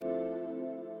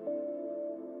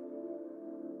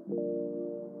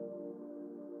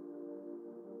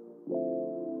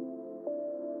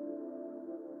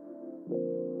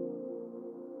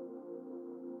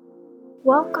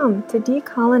Welcome to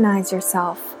Decolonize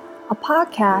Yourself, a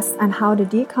podcast on how to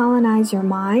decolonize your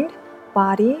mind,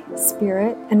 body,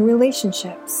 spirit, and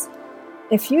relationships.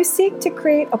 If you seek to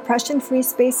create oppression-free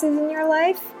spaces in your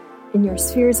life, in your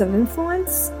spheres of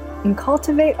influence, and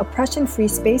cultivate oppression-free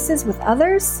spaces with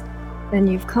others, then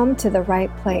you've come to the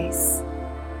right place.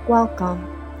 Welcome.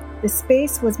 This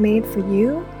space was made for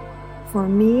you, for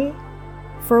me,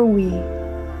 for we.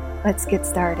 Let's get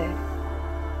started.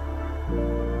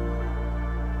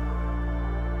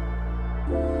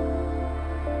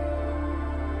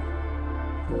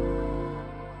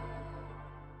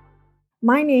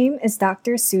 My name is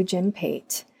Dr. Sujin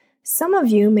Pate. Some of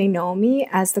you may know me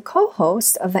as the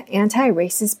co-host of the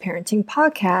Anti-Racist Parenting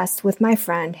podcast with my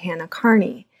friend Hannah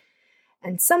Carney.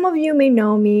 And some of you may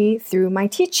know me through my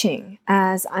teaching,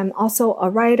 as I'm also a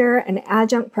writer and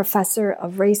adjunct professor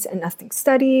of race and ethnic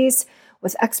studies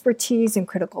with expertise in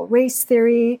critical race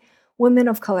theory, women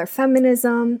of color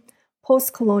feminism,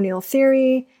 post-colonial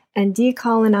theory, and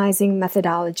decolonizing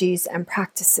methodologies and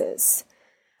practices.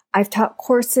 I've taught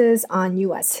courses on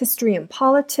U.S. history and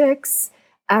politics,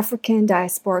 African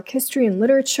diasporic history and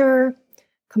literature,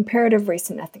 comparative race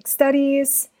and ethnic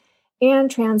studies,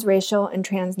 and transracial and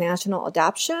transnational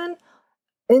adoption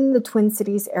in the Twin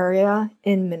Cities area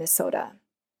in Minnesota.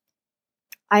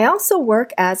 I also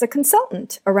work as a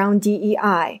consultant around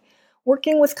DEI,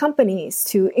 working with companies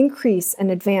to increase and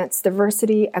advance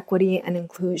diversity, equity, and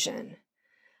inclusion.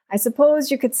 I suppose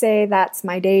you could say that's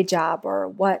my day job or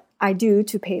what I do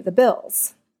to pay the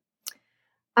bills.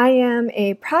 I am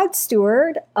a proud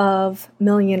steward of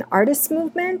Million Artists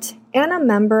Movement and a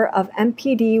member of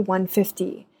MPD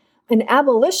 150, an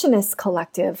abolitionist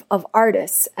collective of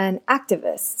artists and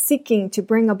activists seeking to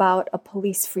bring about a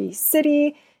police-free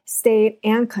city, state,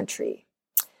 and country.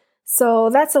 So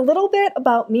that's a little bit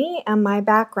about me and my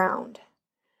background.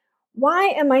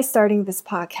 Why am I starting this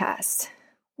podcast?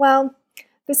 Well,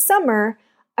 this summer,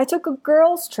 I took a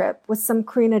girls' trip with some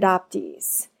Korean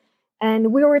adoptees,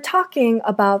 and we were talking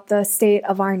about the state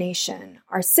of our nation,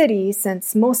 our city,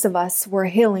 since most of us were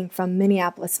hailing from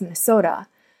Minneapolis, Minnesota,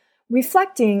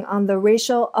 reflecting on the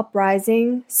racial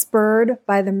uprising spurred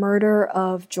by the murder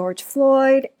of George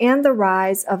Floyd and the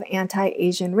rise of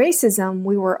anti-Asian racism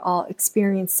we were all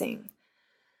experiencing.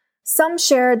 Some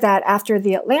shared that after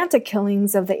the Atlanta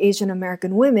killings of the Asian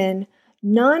American women,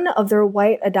 none of their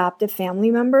white adoptive family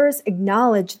members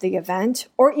acknowledged the event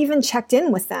or even checked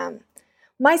in with them.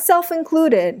 Myself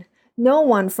included, no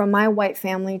one from my white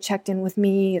family checked in with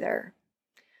me either.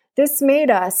 This made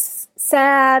us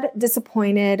sad,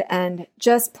 disappointed, and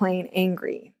just plain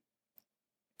angry.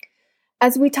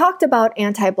 As we talked about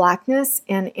anti-Blackness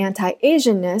and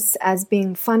anti-Asianness as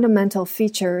being fundamental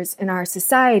features in our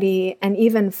society and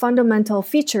even fundamental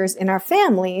features in our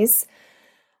families,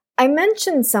 I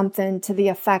mentioned something to the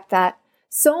effect that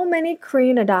so many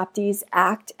Korean adoptees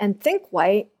act and think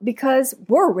white because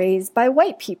we're raised by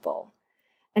white people.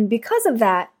 And because of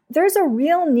that, there's a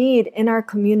real need in our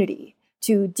community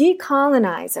to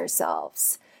decolonize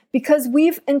ourselves because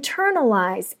we've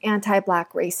internalized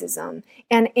anti-Black racism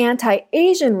and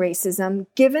anti-Asian racism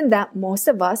given that most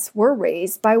of us were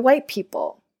raised by white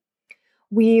people.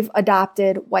 We've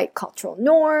adopted white cultural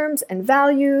norms and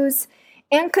values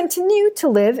and continue to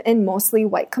live in mostly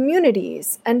white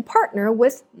communities and partner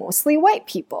with mostly white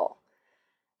people.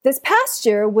 This past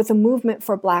year, with the movement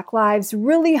for Black Lives,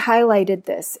 really highlighted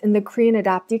this in the Korean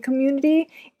adoptee community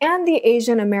and the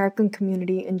Asian American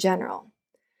community in general.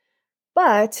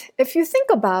 But if you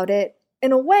think about it,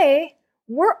 in a way,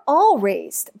 we're all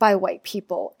raised by white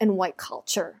people and white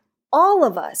culture. All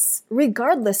of us,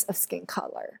 regardless of skin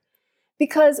color.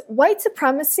 Because white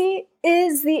supremacy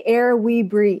is the air we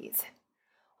breathe.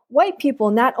 White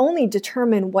people not only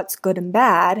determine what's good and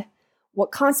bad,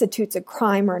 what constitutes a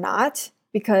crime or not,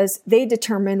 because they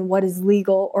determine what is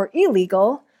legal or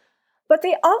illegal, but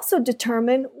they also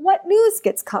determine what news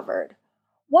gets covered,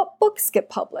 what books get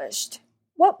published,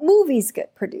 what movies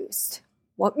get produced,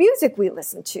 what music we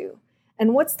listen to,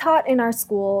 and what's taught in our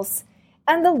schools,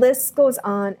 and the list goes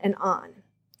on and on.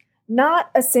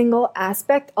 Not a single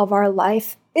aspect of our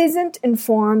life isn't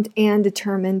informed and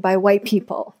determined by white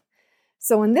people.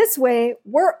 So in this way,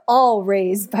 we're all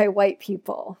raised by white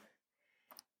people.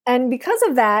 And because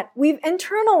of that, we've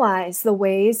internalized the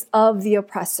ways of the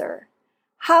oppressor,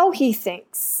 how he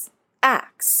thinks,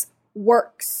 acts,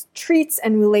 works, treats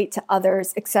and relate to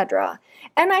others, etc.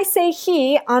 And I say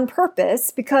he on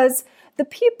purpose because the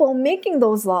people making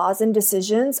those laws and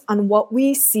decisions on what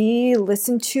we see,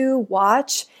 listen to,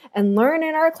 watch, and learn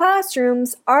in our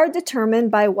classrooms are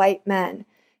determined by white men,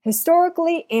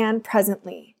 historically and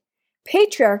presently.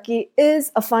 Patriarchy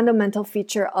is a fundamental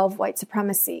feature of white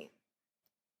supremacy.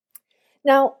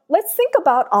 Now, let's think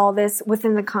about all this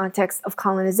within the context of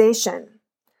colonization.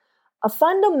 A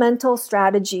fundamental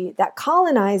strategy that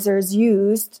colonizers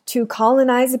used to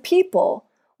colonize a people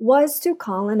was to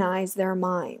colonize their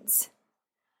minds.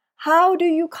 How do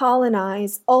you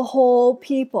colonize a whole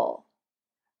people?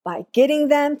 By getting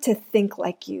them to think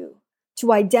like you,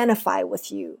 to identify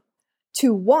with you,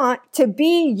 to want to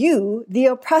be you, the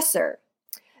oppressor.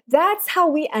 That's how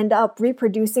we end up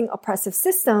reproducing oppressive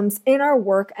systems in our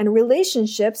work and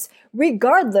relationships,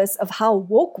 regardless of how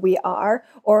woke we are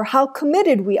or how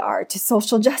committed we are to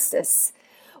social justice.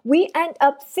 We end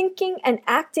up thinking and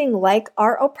acting like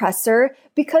our oppressor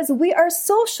because we are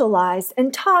socialized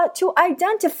and taught to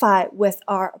identify with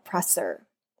our oppressor.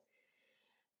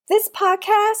 This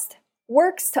podcast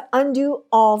works to undo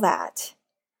all that.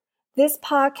 This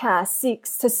podcast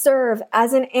seeks to serve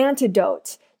as an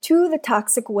antidote to the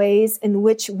toxic ways in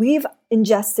which we've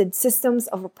ingested systems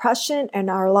of oppression in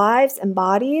our lives and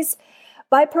bodies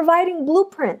by providing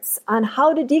blueprints on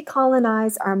how to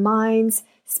decolonize our minds,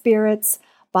 spirits,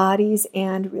 bodies,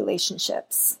 and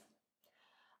relationships.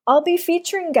 I'll be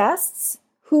featuring guests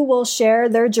who will share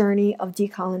their journey of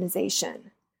decolonization,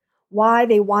 why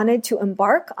they wanted to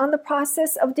embark on the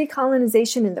process of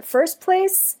decolonization in the first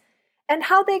place, and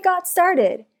how they got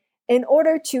started in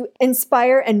order to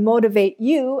inspire and motivate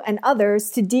you and others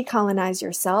to decolonize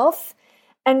yourself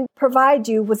and provide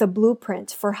you with a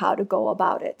blueprint for how to go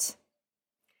about it.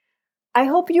 I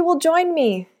hope you will join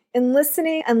me in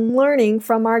listening and learning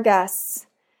from our guests.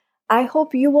 I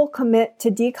hope you will commit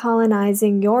to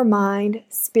decolonizing your mind,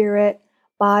 spirit,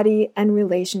 body, and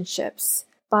relationships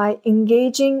by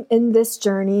engaging in this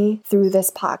journey through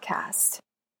this podcast.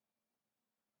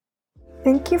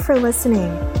 Thank you for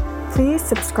listening. Please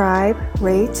subscribe,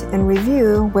 rate, and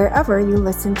review wherever you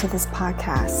listen to this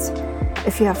podcast.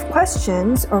 If you have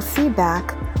questions or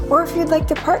feedback, or if you'd like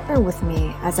to partner with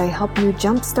me as I help you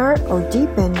jumpstart or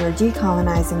deepen your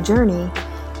decolonizing journey,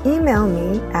 email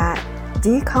me at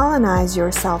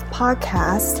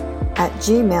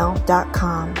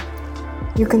decolonizeyourselfpodcast@gmail.com.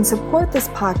 You can support this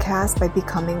podcast by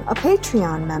becoming a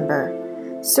Patreon member.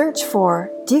 Search for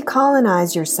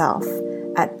Decolonize Yourself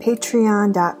at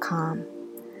patreon.com.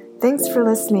 Thanks for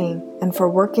listening and for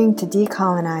working to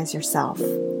decolonize yourself.